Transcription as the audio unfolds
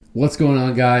What's going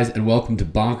on, guys, and welcome to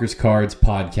Bonkers Cards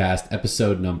Podcast,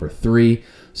 episode number 3.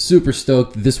 Super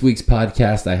stoked. This week's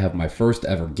podcast, I have my first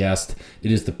ever guest.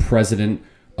 It is the president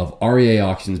of REA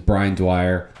Auctions, Brian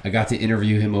Dwyer. I got to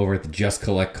interview him over at the Just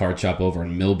Collect card shop over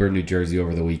in Millburn, New Jersey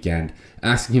over the weekend,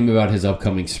 asking him about his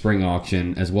upcoming spring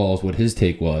auction, as well as what his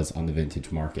take was on the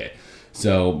vintage market.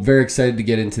 So, very excited to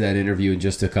get into that interview in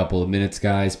just a couple of minutes,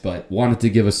 guys, but wanted to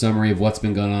give a summary of what's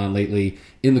been going on lately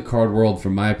in the card world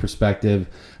from my perspective.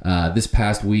 This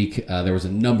past week, there was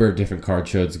a number of different card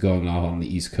shows going on the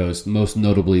East Coast, most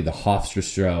notably the Hofstra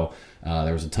show.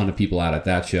 There was a ton of people out at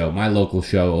that show. My local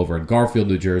show over in Garfield,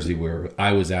 New Jersey, where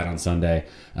I was at on Sunday,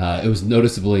 it was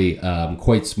noticeably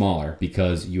quite smaller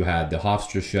because you had the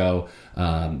Hofstra show.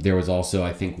 There was also,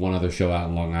 I think, one other show out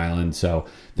in Long Island. So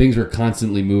things were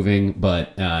constantly moving.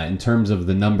 But in terms of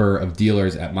the number of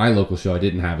dealers at my local show, I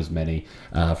didn't have as many.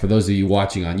 For those of you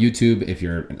watching on YouTube, if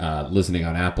you're listening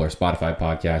on Apple or Spotify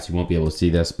podcasts, you won't be able to see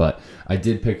this. But I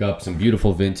did pick up some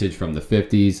beautiful vintage from the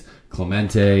 50s.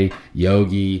 Clemente,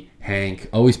 Yogi, Hank,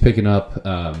 always picking up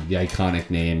the iconic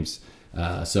names.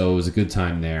 So it was a good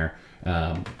time there.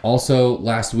 Also,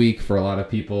 last week, for a lot of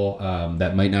people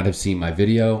that might not have seen my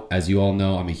video, as you all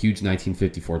know, I'm a huge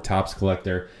 1954 Topps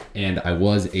collector, and I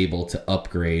was able to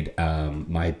upgrade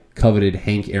my coveted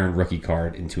Hank Aaron rookie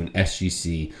card into an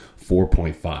SGC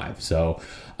 4.5. So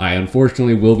I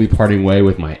unfortunately will be parting way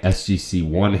with my SGC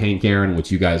 1 Hank Aaron,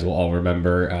 which you guys will all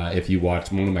remember. If you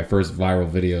watched, one of my first viral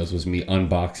videos was me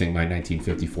unboxing my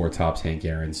 1954 Topps Hank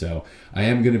Aaron. So I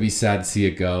am going to be sad to see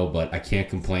it go, but I can't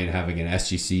complain having an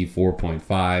SGC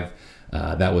 4.5.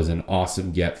 That was an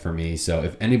awesome get for me. So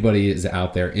if anybody is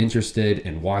out there interested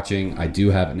in watching, I do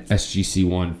have an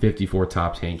SGC1 54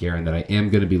 Topps Hank Aaron that I am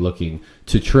going to be looking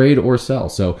to trade or sell.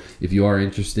 So if you are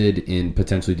interested in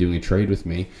potentially doing a trade with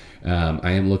me,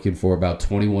 I am looking for about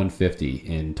 $21.50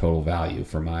 in total value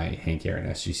for my Hank Aaron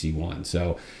SGC1.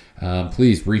 So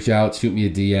please reach out, shoot me a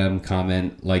DM,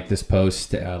 comment, like this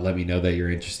post, let me know that you're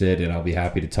interested, and I'll be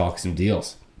happy to talk some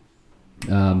deals.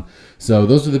 So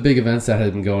those are the big events that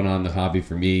have been going on in the hobby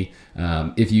for me.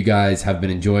 If you guys have been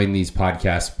enjoying these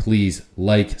podcasts, please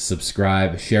like,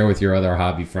 subscribe, share with your other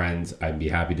hobby friends. I'd be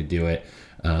happy to do it.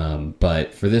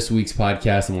 But for this week's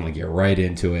podcast, I want to get right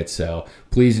into it. So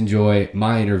please enjoy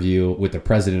my interview with the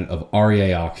president of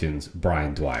REA Auctions,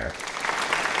 Brian Dwyer.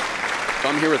 So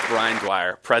I'm here with Brian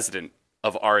Dwyer, president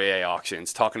of REA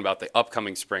Auctions, talking about the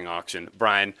upcoming spring auction.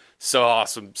 Brian, so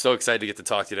awesome. So excited to get to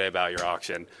talk today about your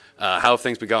auction. How have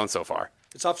things been going so far?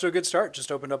 It's off to a good start.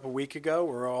 Just opened up a week ago.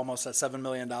 We're almost at $7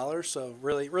 million, so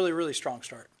really strong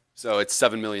start. So it's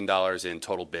 $7 million in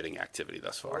total bidding activity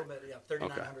thus far? A little bit, yeah,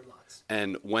 3,900 lots.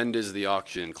 And when does the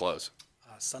auction close?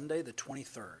 Sunday the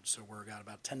 23rd, so we've got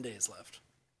about 10 days left.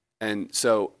 And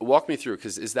so walk me through,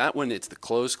 because is that when it's the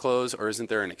close, or isn't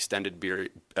there an extended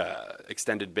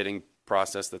bidding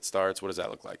process that starts? What does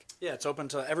that look like? Yeah, it's open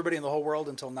to everybody in the whole world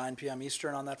until 9 p.m.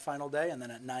 Eastern on that final day, and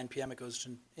then at 9 p.m. it goes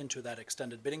into that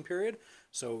extended bidding period.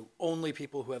 So only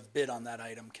people who have bid on that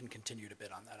item can continue to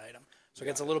bid on that item. So it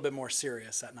gets a little bit more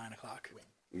serious at 9 o'clock.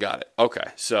 Got it.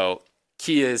 Okay. So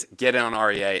key is get in on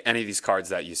REA, any of these cards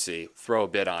that you see, throw a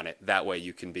bid on it. That way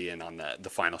you can be in on the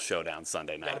final showdown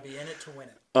Sunday night. Got to be in it to win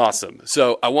it. Awesome.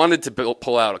 So I wanted to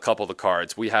pull out a couple of the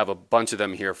cards. We have a bunch of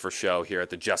them here for show here at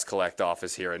the Just Collect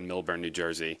office here in Millburn, New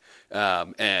Jersey.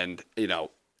 And, you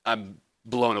know, I'm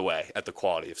blown away at the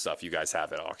quality of stuff you guys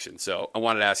have at auction. So I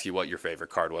wanted to ask you what your favorite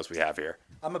card was we have here.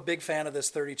 I'm a big fan of this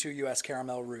 32 U.S.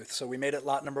 Caramel Ruth. So we made it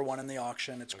lot number 1 in the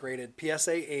auction. It's graded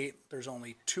PSA 8. There's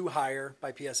only 2 higher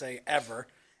by PSA ever.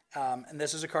 And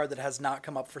this is a card that has not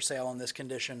come up for sale in this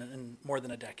condition in more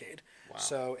than a decade. Wow.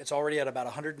 So it's already at about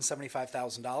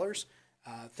 $175,000.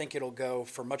 I think it'll go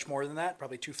for much more than that,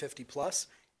 probably $250 plus.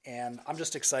 And I'm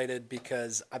just excited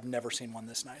because I've never seen one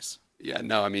this nice. Yeah,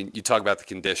 no, I mean, you talk about the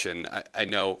condition. I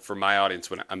know for my audience,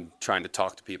 when I'm trying to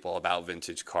talk to people about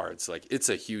vintage cards, like it's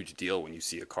a huge deal when you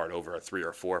see a card over a 3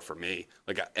 or 4 for me.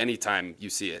 Like anytime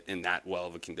you see it in that well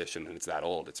of a condition and it's that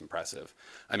old, it's impressive.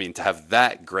 I mean, to have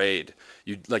that grade,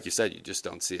 like you said, you just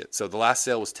don't see it. So the last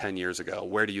sale was 10 years ago.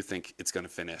 Where do you think it's going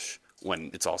to finish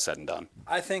when it's all said and done?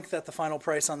 I think that the final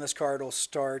price on this card will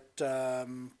start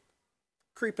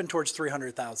creeping towards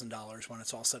 $300,000 when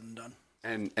it's all said and done.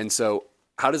 And so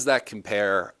how does that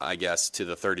compare, I guess, to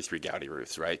the 33 Gaudy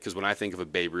Ruths, right? Because when I think of a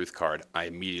Babe Ruth card, I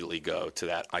immediately go to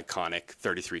that iconic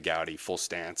 33 Gaudy full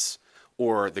stance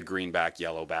or the greenback,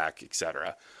 yellowback,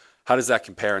 etc. How does that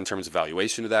compare in terms of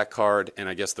valuation of that card and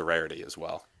I guess the rarity as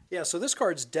well? Yeah, so this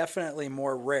card's definitely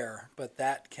more rare, but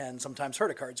that can sometimes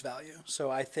hurt a card's value.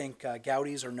 So I think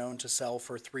Gaudis are known to sell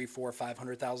for $300,000,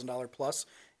 $400,000, $500,000 plus,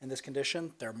 in this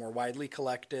condition. They're more widely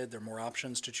collected. There are more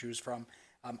options to choose from.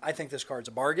 I think this card's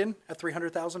a bargain at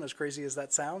 $300,000, as crazy as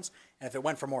that sounds. And if it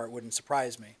went for more, it wouldn't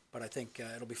surprise me. But I think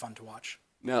it'll be fun to watch.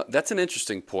 Now, that's an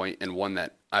interesting point and one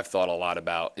that I've thought a lot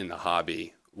about in the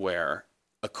hobby, where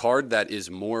a card that is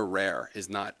more rare is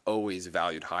not always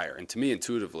valued higher. And to me,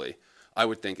 intuitively, I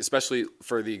would think, especially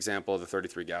for the example of the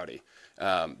 33 Gaudi,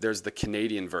 there's the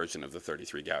Canadian version of the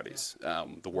 33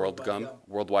 Gaudis, the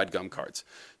worldwide gum cards.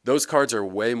 Those cards are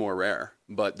way more rare,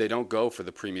 but they don't go for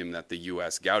the premium that the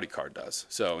U.S. Gaudi card does.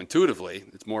 So intuitively,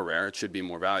 it's more rare. It should be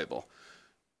more valuable.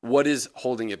 What is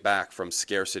holding it back from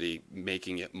scarcity,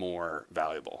 making it more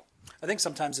valuable? I think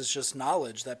sometimes it's just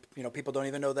knowledge that people don't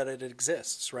even know that it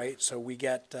exists, right? So we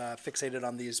get fixated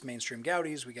on these mainstream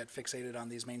Gaudis, we get fixated on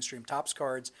these mainstream Topps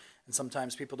cards, and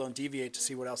sometimes people don't deviate to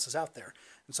see what else is out there,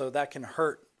 and so that can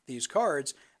hurt these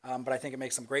cards. But I think it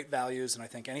makes them great values, and I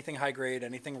think anything high grade,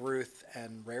 anything Ruth,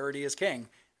 and rarity is king.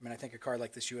 I mean, I think a card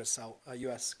like this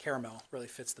U.S. Caramel really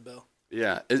fits the bill.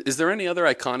 Yeah. Is there any other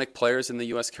iconic players in the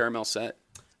U.S. Caramel set?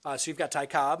 So you've got Ty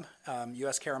Cobb.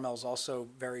 U.S. Caramel is also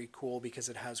very cool because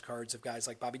it has cards of guys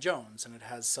like Bobby Jones, and it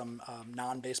has some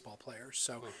non-baseball players.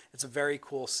 So it's a very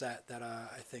cool set that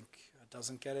I think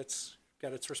doesn't get its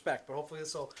respect. But hopefully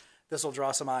this will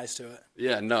draw some eyes to it.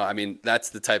 Yeah, no, I mean, that's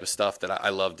the type of stuff that I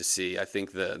love to see. I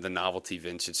think the novelty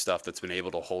vintage stuff that's been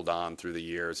able to hold on through the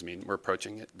years. I mean, we're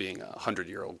approaching it being a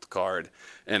 100-year-old card.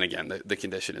 And again, the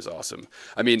condition is awesome.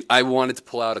 I mean, I wanted to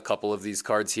pull out a couple of these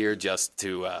cards here just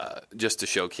to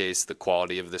showcase the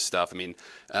quality of this stuff. I mean,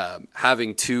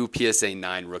 having two PSA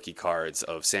 9 rookie cards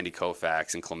of Sandy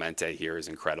Koufax and Clemente here is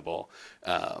incredible.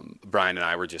 Brian and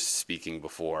I were just speaking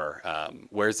before.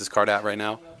 Where's this card at right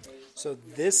now? So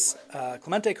this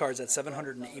Clemente card's at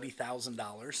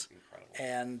 $780,000,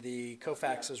 and the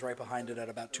Koufax is right behind it at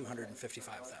about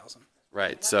 $255,000.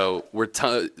 Right. So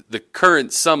the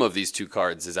current sum of these two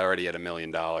cards is already at $1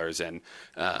 million, and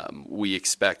we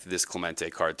expect this Clemente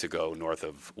card to go north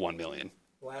of $1 million.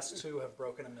 The last two have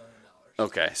broken $1 million.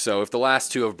 Okay, so if the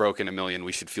last two have broken $1 million,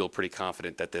 we should feel pretty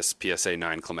confident that this PSA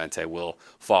 9 Clemente will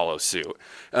follow suit.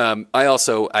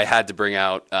 I had to bring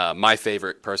out my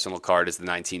favorite personal card is the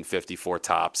 1954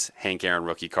 Topps Hank Aaron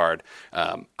rookie card.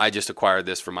 I just acquired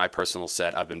this for my personal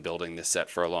set. I've been building this set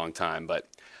for a long time, but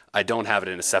I don't have it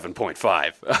in a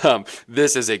 7.5.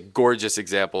 This is a gorgeous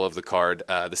example of the card.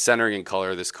 The centering and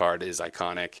color of this card is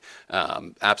iconic,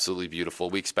 absolutely beautiful.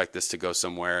 We expect this to go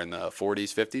somewhere in the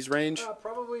 40s, 50s range.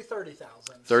 Probably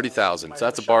 30,000. 30,000. So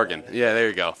that's a bargain. Yeah, there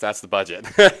you go. That's the budget.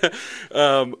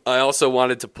 I also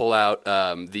wanted to pull out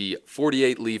the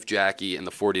 48 Leaf Jackie and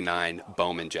the 49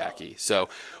 Bowman Jackie. So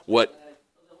what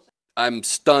I'm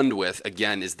stunned with,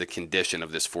 again, is the condition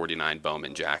of this 49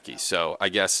 Bowman Jackie. So I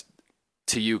guess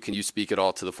to you, can you speak at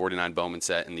all to the 49 Bowman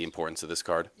set and the importance of this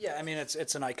card? Yeah, I mean, it's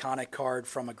an iconic card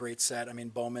from a great set. I mean,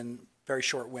 Bowman, very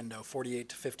short window, 48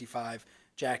 to 55.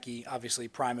 Jackie, obviously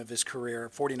prime of his career,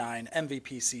 49,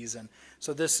 MVP season.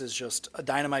 So this is just a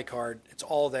dynamite card. It's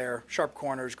all there, sharp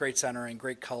corners, great centering,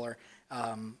 great color.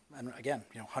 And again,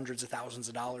 hundreds of thousands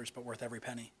of dollars, but worth every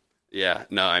penny. Yeah,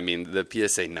 no, I mean, the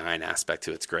PSA 9 aspect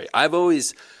to it's great. I've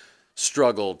always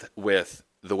struggled with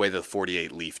the way the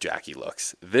 48 Leaf Jackie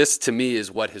looks. This, to me, is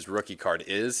what his rookie card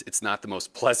is. It's not the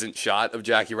most pleasant shot of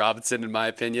Jackie Robinson, in my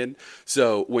opinion.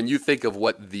 So when you think of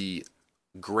what the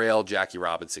Grail Jackie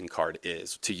Robinson card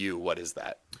is, to you, what is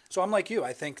that? So I'm like you.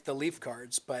 I think the Leaf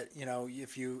cards, but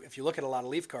if you look at a lot of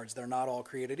Leaf cards, they're not all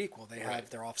created equal.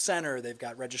 They're off center. They've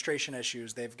got registration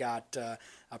issues. They've got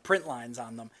print lines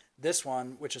on them. This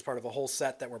one, which is part of a whole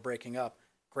set that we're breaking up,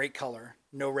 great color,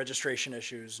 no registration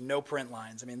issues, no print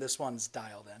lines. I mean, this one's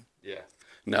dialed in. Yeah.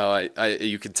 No,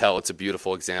 you can tell it's a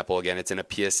beautiful example. Again, it's in a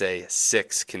PSA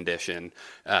 6 condition.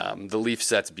 The Leaf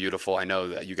set's beautiful. I know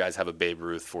that you guys have a Babe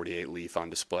Ruth 48 Leaf on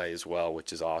display as well,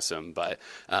 which is awesome. But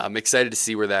I'm excited to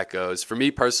see where that goes. For me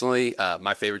personally,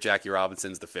 my favorite Jackie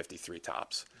Robinson's the 53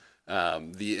 Topps.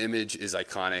 The image is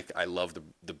iconic. I love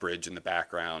the bridge in the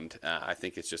background. I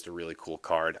think it's just a really cool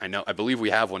card. I believe we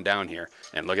have one down here,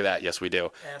 and look at that. Yes, we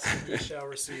do. Ask, you shall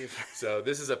receive. So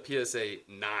this is a PSA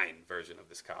 9 version of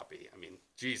this copy. I mean,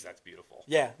 geez, that's beautiful.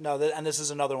 Yeah, no, and this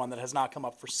is another one that has not come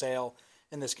up for sale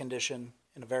in this condition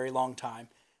in a very long time.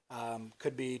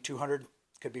 Could be 200,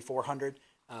 could be 400.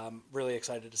 Really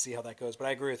excited to see how that goes. But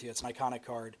I agree with you. It's an iconic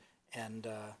card, and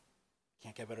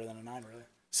can't get better than a 9, really.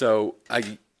 So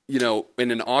you know,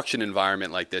 in an auction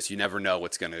environment like this, you never know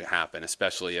what's going to happen,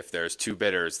 especially if there's two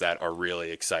bidders that are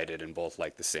really excited and both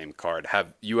like the same card.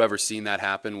 Have you ever seen that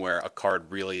happen where a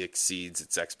card really exceeds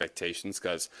its expectations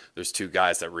because there's two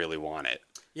guys that really want it?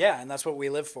 Yeah, and that's what we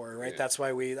live for, right? That's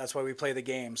why we play the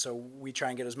game. So we try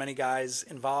and get as many guys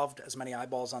involved, as many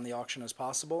eyeballs on the auction as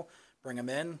possible. Bring them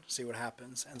in, see what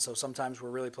happens. And so sometimes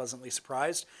we're really pleasantly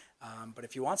surprised. But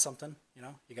if you want something, you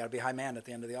know, you got to be high man at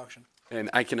the end of the auction. And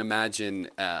I can imagine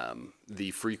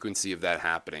the frequency of that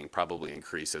happening probably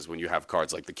increases when you have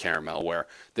cards like the Caramel where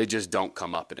they just don't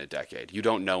come up in a decade. You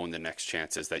don't know when the next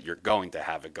chance is that you're going to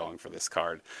have it going for this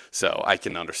card. So I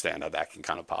can understand how that can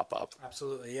kind of pop up.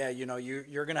 Absolutely. Yeah, you know,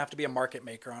 you're going to have to be a market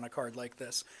maker on a card like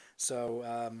this.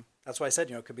 So that's why I said,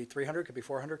 you know, it could be 300, could be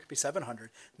 400, could be 700.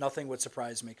 Nothing would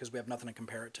surprise me because we have nothing to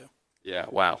compare it to. Yeah,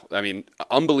 wow. I mean,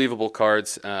 unbelievable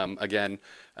cards. Again,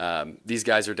 these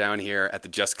guys are down here at the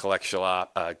Just Collect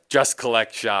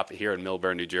shop here in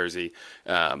Millburn, New Jersey.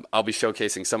 I'll be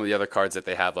showcasing some of the other cards that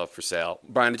they have up for sale.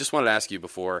 Brian, I just wanted to ask you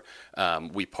before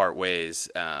we part ways,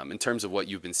 in terms of what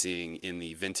you've been seeing in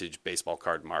the vintage baseball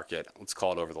card market, let's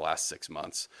call it over the last 6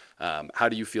 months. How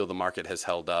do you feel the market has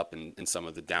held up in some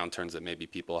of the downturns that maybe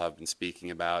people have been speaking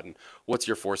about? And what's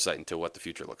your foresight into what the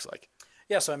future looks like?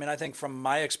 Yeah, so I mean, I think from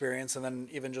my experience, and then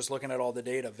even just looking at all the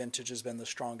data, vintage has been the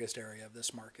strongest area of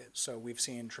this market. So we've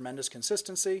seen tremendous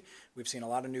consistency. We've seen a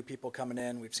lot of new people coming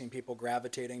in. We've seen people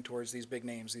gravitating towards these big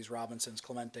names, these Robinsons,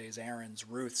 Clementes, Aarons,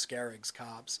 Ruths, Garrigs,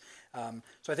 Cobbs.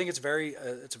 So I think it's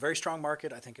a very strong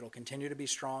market. I think it'll continue to be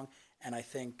strong. And I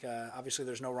think, obviously,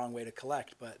 there's no wrong way to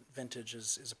collect, but vintage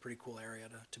is a pretty cool area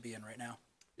to be in right now.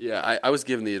 Yeah, I was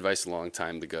given the advice a long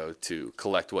time ago to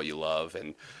collect what you love,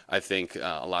 and I think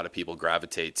a lot of people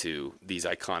gravitate to these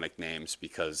iconic names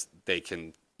because they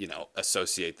can, you know,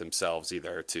 associate themselves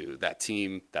either to that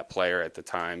team, that player at the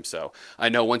time. So I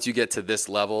know once you get to this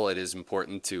level, it is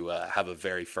important to have a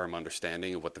very firm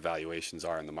understanding of what the valuations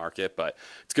are in the market. But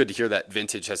it's good to hear that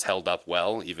vintage has held up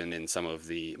well, even in some of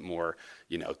the more,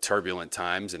 you know, turbulent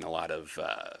times in a lot of,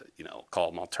 you know, call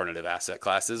them alternative asset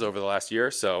classes over the last year.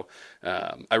 So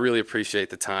I really appreciate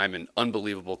the time and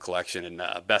unbelievable collection, and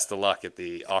best of luck at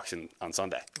the auction on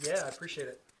Sunday. Yeah, I appreciate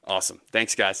it. Awesome.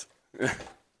 Thanks, guys.